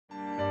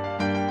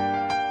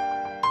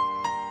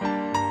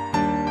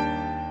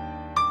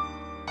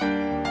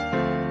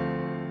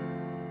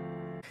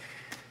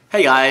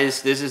Hey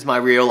guys, this is my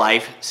real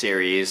life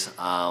series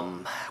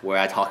where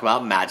I talk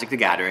about Magic the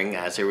Gathering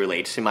as it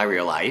relates to my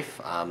real life.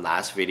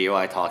 Last video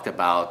I talked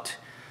about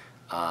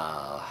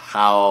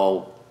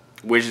how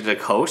Wizards of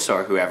the Coast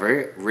or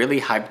whoever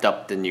really hyped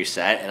up the new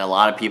set, and a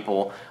lot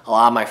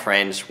of my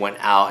friends went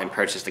out and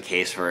purchased the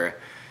case for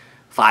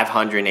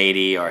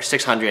 $580 or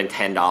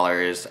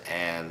 $610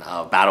 and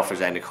Battle for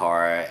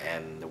Zendikar,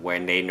 and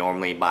when they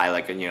normally buy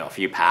like a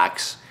few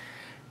packs.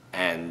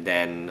 And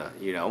then,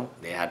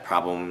 they had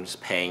problems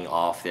paying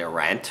off their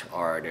rent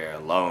or their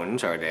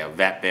loans or their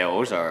vet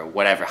bills or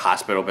whatever,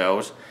 hospital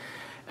bills.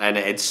 And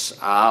it's,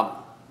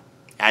 I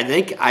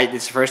think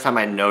it's the first time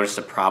I noticed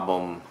a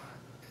problem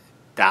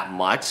that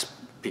much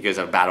because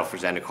of Battle for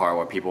Zendikar,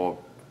 where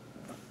people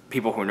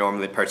who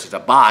normally purchase a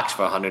box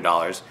for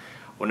 $100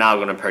 were now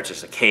going to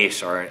purchase a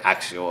case or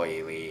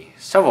actually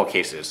several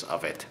cases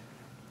of it.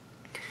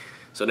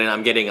 So then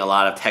I'm getting a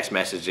lot of text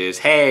messages,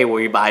 hey, will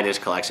you buy this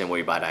collection, will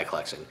you buy that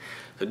collection?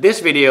 So this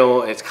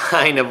video is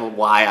kind of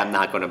why I'm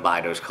not going to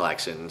buy those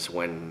collections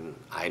when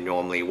I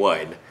normally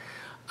would.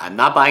 I'm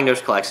not buying those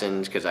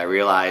collections because I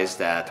realize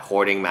that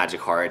hoarding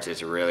Magic cards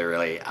is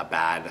really a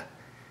bad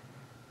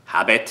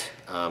habit.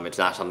 It's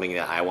not something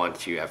that I want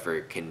to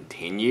ever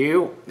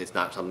continue. It's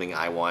not something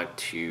I want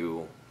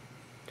to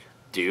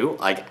do.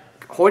 Like,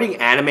 hoarding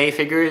anime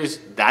figures,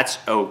 that's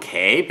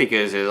okay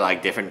because there's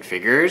like different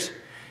figures.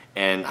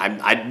 And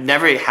I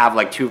never have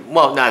like two,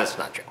 well, no, that's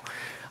not true.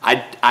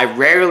 I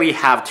rarely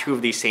have two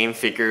of the same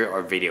figure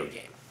or video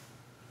game.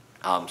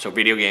 So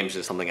video games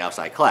is something else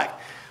I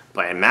collect.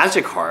 But in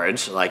Magic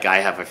cards, like I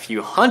have a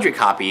few hundred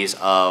copies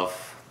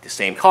of the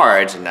same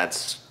cards, and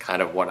that's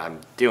kind of what I'm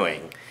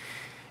doing.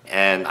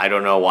 And I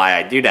don't know why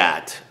I do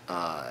that.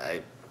 I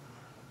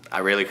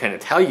really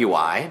couldn't tell you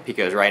why,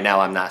 because right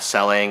now I'm not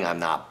selling, I'm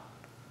not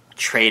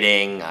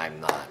trading, I'm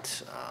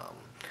not...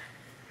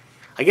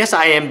 I guess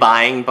I am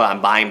buying, but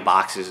I'm buying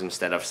boxes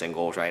instead of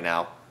singles right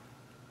now.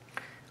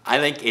 I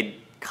think it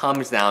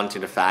comes down to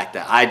the fact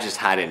that I just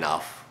had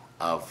enough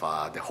of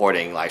the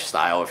hoarding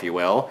lifestyle, if you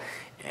will.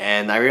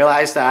 And I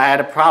realized that I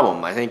had a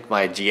problem. I think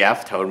my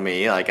GF told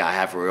me like I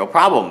have a real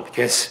problem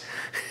because,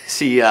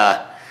 see,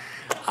 I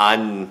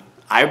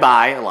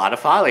buy a lot of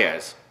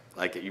folios.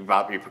 Like you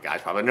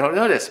guys probably don't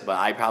know this, but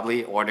I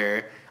probably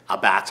order a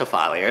batch of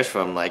folios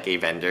from like a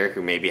vendor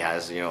who maybe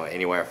has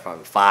anywhere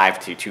from 5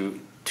 to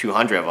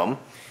 200 of them.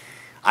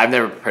 I've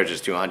never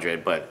purchased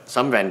 200, but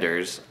some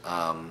vendors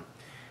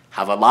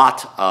have a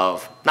lot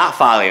of, not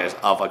folios,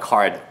 of a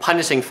card.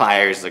 Punishing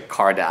Fire is a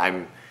card that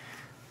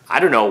I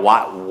don't know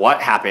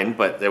what happened,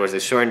 but there was a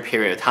certain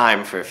period of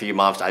time for a few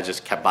months I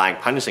just kept buying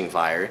Punishing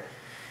Fire.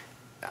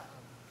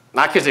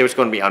 Not because it was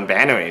going to be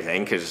unbanned or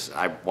anything, because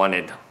I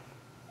wanted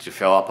to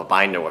fill up a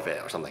binder with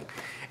it or something.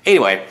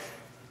 Anyway,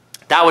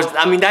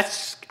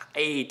 that's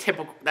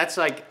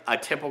like a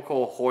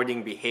typical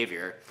hoarding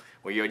behavior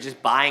where you're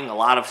just buying a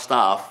lot of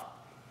stuff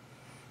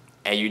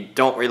and you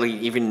don't really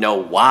even know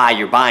why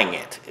you're buying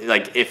it.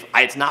 Like,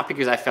 it's not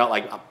because I felt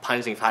like a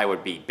Punishing Fire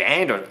would be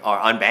banned or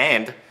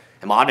unbanned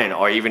in Modern,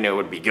 or even it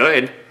would be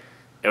good.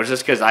 It was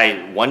just because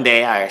one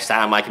day I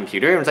sat on my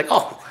computer and was like,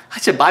 oh, I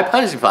should buy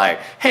Punishing Fire.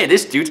 Hey,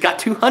 this dude's got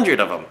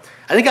 200 of them.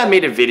 I think I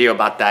made a video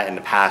about that in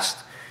the past,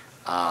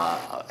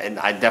 and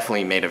I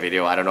definitely made a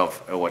video. I don't know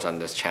if it was on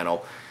this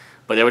channel.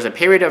 But there was a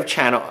period of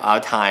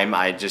time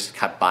I just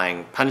kept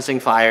buying Punishing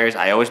Fires.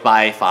 I always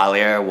buy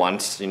Falia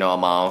once, a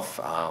month.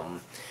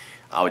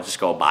 I would just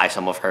go buy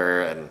some of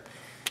her,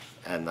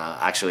 and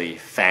actually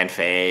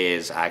Fanfei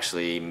is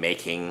actually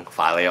making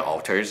Falia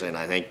altars, and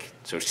I think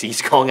so.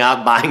 She's going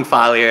out buying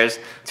Falias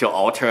to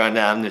alter on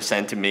them to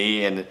send to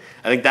me, and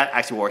I think that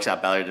actually works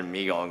out better than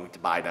me going to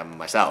buy them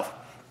myself,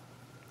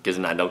 because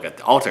then I don't get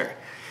the altar.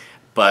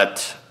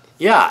 But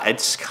yeah,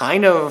 it's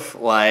kind of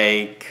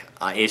like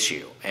an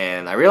issue,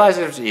 and I realized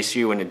there was an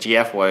issue when the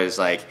GF was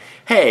like,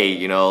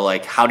 hey,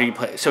 like, how do you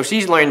play? So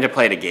she's learning to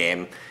play the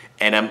game,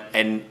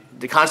 and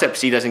the concept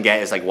she doesn't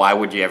get is like, why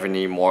would you ever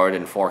need more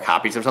than 4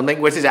 copies of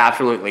something, which is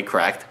absolutely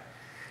correct.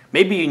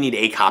 Maybe you need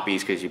 8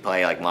 copies because you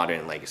play like Modern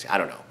and Legacy, I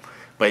don't know,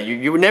 but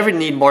you would never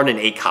need more than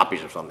 8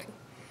 copies of something.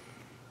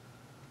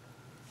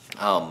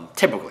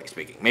 Typically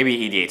speaking,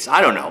 maybe EDHs,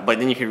 I don't know, but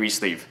then you can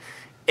re-sleeve.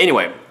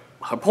 Anyway,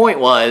 her point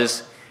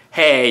was,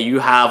 hey, you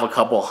have a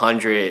couple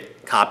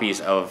hundred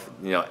copies of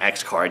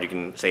X card. You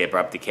can say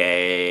Abrupt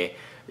Decay,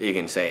 you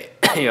can say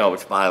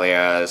it's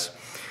Filias,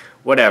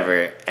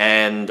 whatever,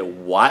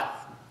 and what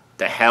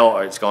the hell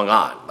is going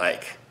on?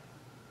 Like,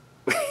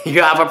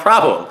 you have a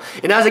problem.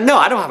 And I was like, no,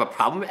 I don't have a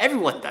problem.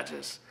 Everyone does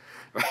this,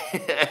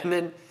 right?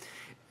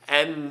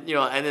 and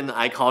then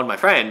I called my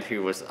friend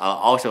who was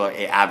also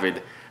an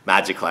avid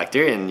Magic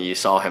collector, and you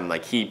saw him,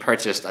 like, he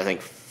purchased I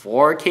think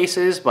 4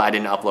 cases, but I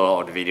didn't upload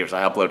all the videos.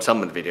 I uploaded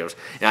some of the videos,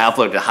 and I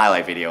uploaded the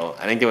highlight video.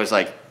 I think there was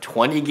like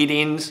 20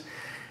 Gideons,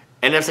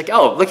 and I was like,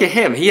 oh, look at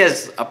him. He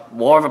has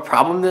more of a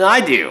problem than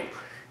I do.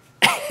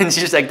 And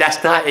she's like,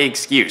 that's not an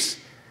excuse.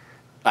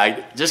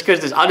 Like, just because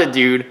this other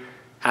dude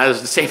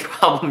has the same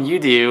problem you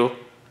do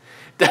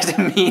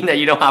doesn't mean that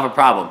you don't have a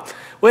problem.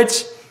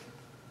 Which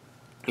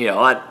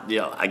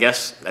I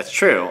guess that's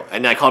true.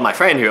 And I called my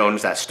friend who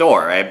owns that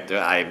store, right?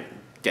 I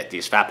get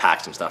these fat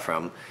packs and stuff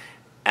from.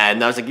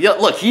 And I was like,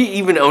 look, he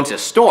even owns a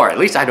store. At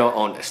least I don't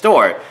own a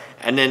store.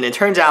 And then it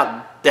turns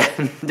out that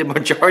the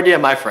majority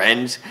of my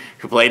friends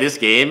who play this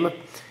game,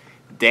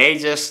 they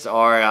just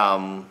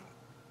are,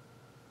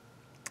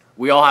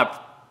 we all have,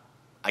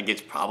 I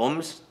guess,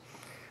 problems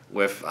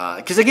with,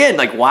 because again,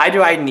 like, why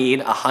do I need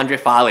 100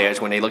 file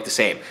layers when they look the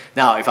same?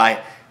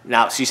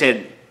 Now, she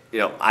said,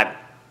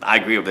 I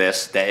agree with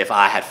this, that if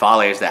I had file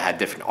layers that had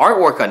different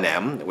artwork on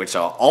them, which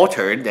are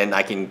altered, then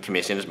I can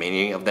commission as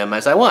many of them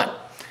as I want,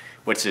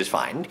 which is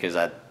fine, because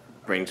that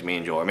brings me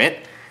enjoyment.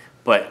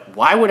 But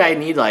why would I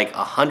need like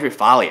 100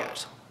 file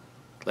layers?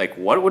 Like,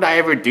 what would I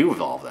ever do with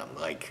all of them?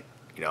 Like,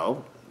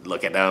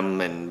 look at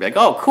them and be like,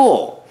 oh,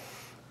 cool.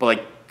 But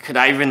like, could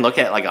I even look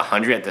at like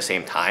 100 at the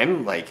same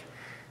time? Like,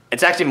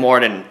 it's actually more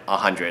than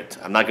 100.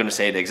 I'm not going to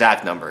say the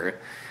exact number.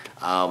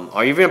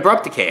 Or even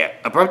Abrupt Decay.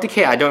 Abrupt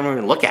Decay I don't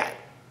even look at,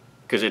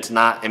 because it's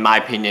not, in my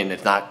opinion,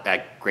 it's not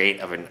that great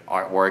of an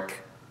artwork.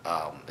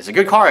 It's a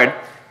good card,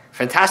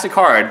 fantastic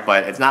card,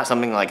 but it's not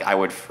something like I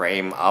would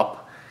frame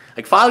up.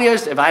 Like file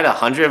layers, if I had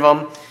 100 of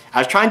them, I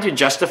was trying to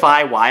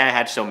justify why I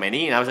had so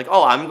many, and I was like,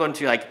 oh, I'm going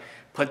to like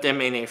put them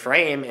in a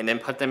frame and then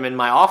put them in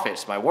my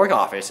office, my work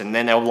office, and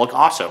then they'll look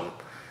awesome.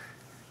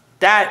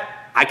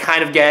 That I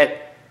kind of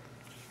get.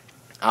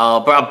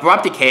 But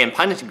Abrupt Decay and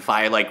Punishing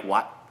Fire, like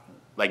what?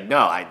 Like no,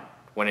 I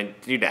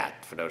wouldn't do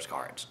that for those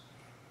cards,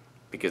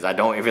 because I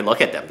don't even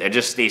look at them.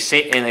 They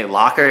sit in a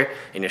locker,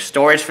 in a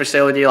storage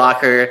facility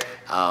locker,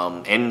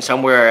 in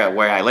somewhere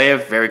where I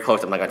live, very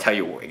close. I'm not gonna tell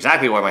you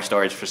exactly where my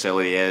storage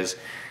facility is.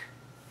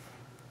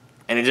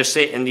 And they just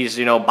sit in these,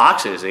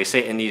 boxes. They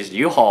sit in these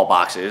U-Haul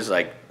boxes,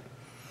 like,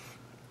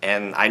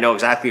 and I know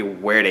exactly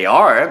where they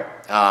are.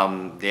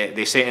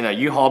 They sit in a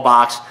U-Haul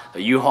box.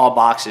 The U-Haul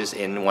box is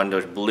in one of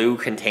those blue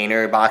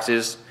container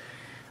boxes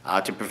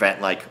to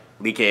prevent like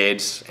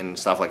leakage and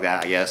stuff like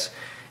that, I guess.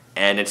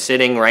 And it's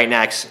sitting right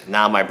next,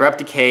 now my Abrupt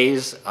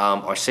Decays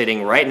are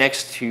sitting right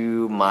next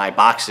to my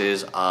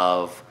boxes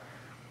of,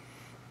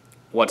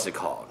 what's it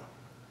called?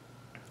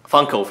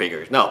 Funko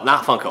figures. No,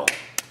 not Funko.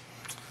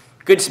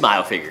 Good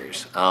Smile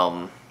figures.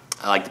 I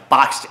like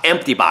the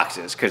empty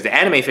boxes, because the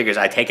anime figures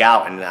I take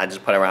out and I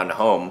just put around the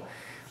home.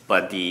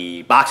 But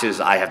the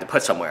boxes I have to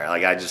put somewhere.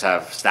 Like I just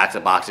have stacks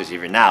of boxes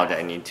even now that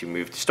I need to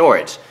move to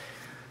storage.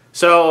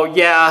 So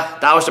yeah,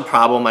 that was the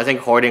problem. I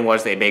think hoarding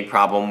was a big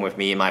problem with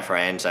me and my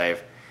friends.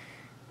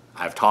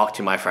 I've talked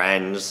to my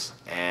friends,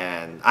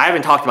 and I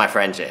haven't talked to my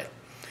friends yet,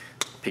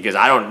 because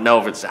I don't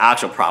know if it's the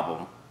actual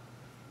problem.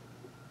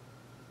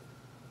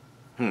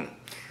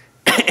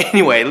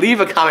 Anyway, leave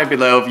a comment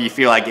below if you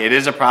feel like it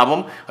is a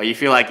problem or you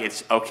feel like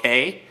it's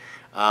okay.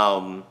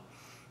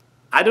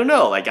 I don't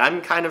know, like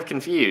I'm kind of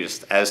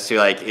confused as to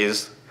like,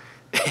 is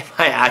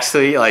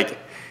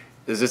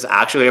this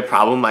actually a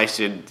problem I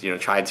should,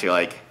 try to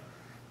like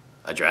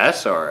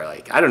address, or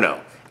like, I don't know.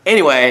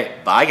 Anyway,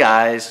 bye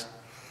guys.